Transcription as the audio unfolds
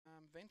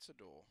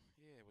Vencedor.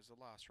 Yeah, it was the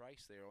last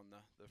race there on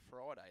the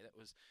Friday. That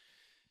was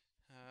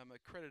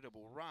a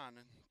creditable run,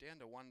 and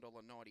down to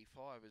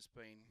 $1.95 has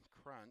been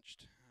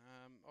crunched.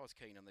 I was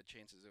keen on the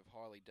chances of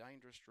Highly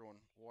Dangerous,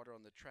 drawn wider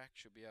on the track,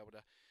 should be able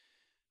to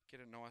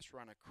get a nice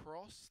run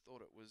across.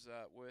 Thought it was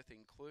worth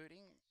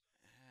including.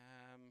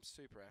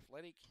 Super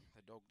Athletic,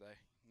 the dog they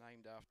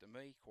named after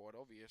me, quite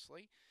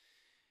obviously.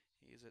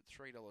 He is at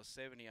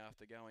 $3.70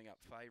 after going up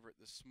favourite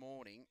this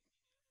morning.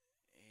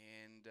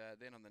 And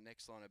then on the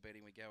next line of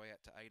betting, we go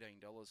out to $18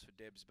 for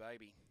Deb's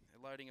Baby.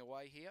 They're loading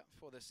away here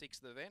for the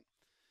 6th event.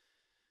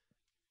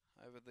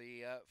 Over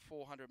the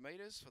 400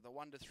 metres for the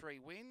 1 to 3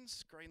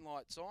 wins. Green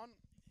light's on,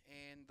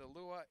 and the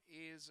lure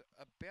is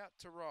about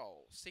to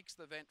roll. 6th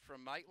event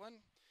from Maitland.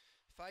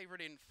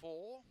 Favourite in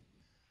 4.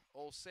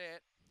 All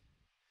set.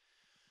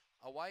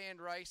 Away end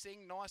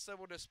racing, nice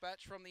level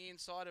dispatch from the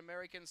inside.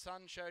 American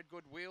Sun showed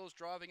good wheels,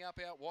 driving up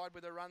out wide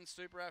with a run.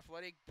 Super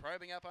Athletic,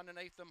 probing up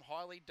underneath them,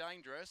 Highly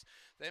Dangerous.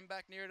 Then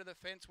back nearer to the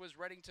fence was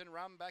Reddington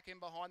Rum. Back in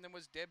behind them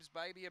was Deb's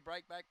Baby, a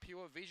breakback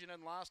Pure Vision,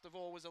 and last of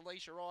all was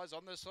Alicia Eyes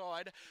on the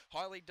side.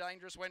 Highly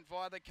Dangerous went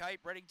via the Cape.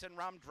 Reddington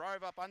Rum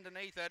drove up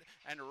underneath it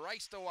and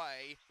raced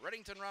away.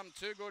 Reddington Rum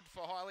too good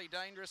for Highly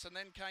Dangerous, and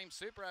then came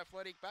Super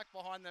Athletic. Back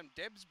behind them,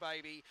 Deb's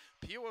Baby,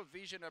 Pure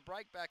Vision, a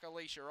breakback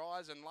Alicia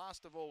Eyes, and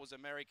last of all was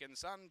American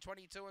Sun.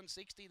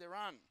 22.60 the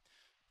run.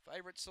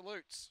 Favourite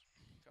salutes.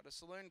 Got a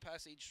saloon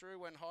passage through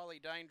when Highly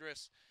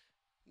Dangerous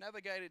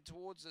navigated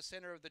towards the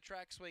centre of the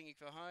track, swinging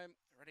for home.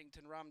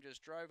 Reddington Rum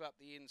just drove up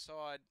the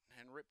inside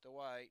and ripped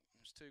away.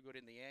 It was too good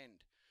in the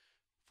end.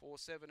 4,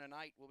 7 and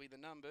 8 will be the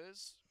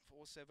numbers.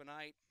 4, 7,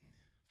 8.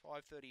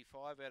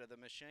 5.35 out of the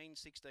machine.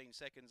 16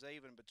 seconds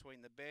even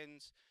between the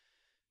bends.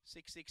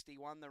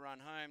 6.61 the run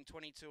home.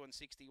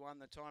 22.61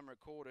 the time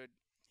recorded.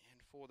 And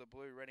for the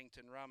blue,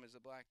 Reddington Rum is the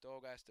black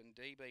dog, Aston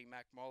DB.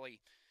 Mac Molly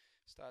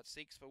starts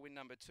 6 for win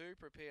number 2.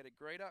 Prepared to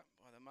greeter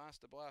by the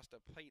Master Blaster,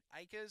 Pete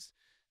Akers.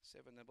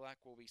 7 the black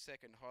will be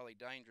second, Highly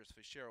Dangerous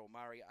for Cheryl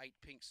Murray. 8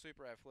 pink,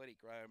 Super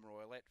Athletic, Graham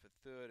Roylette for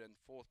third, and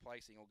fourth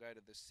placing will go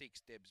to the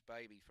 6, Deb's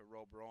Baby for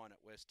Rob Ryan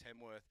at West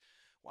Tamworth.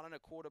 1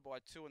 1/4 by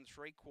 2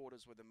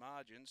 3/4 were the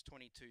margins.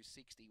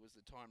 22.60 was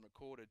the time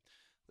recorded.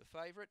 The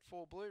favourite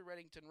for blue,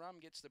 Reddington Rum,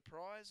 gets the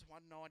prize,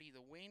 $1.90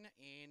 the win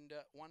and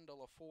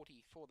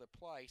 $1.40 for the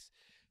place.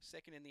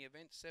 Second in the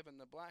event, 7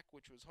 the black,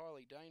 which was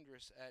Highly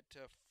Dangerous at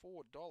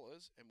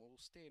 $4, and we'll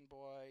stand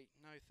by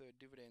no third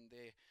dividend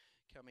there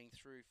coming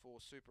through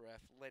for Super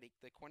Athletic.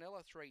 The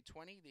Quinella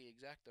 320, the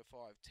exacta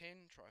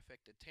 5.10,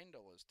 trifecta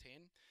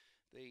 $10.10.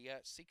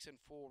 The 6 and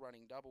 4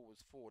 running double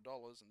was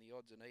 $4, and the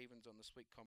odds and evens on the split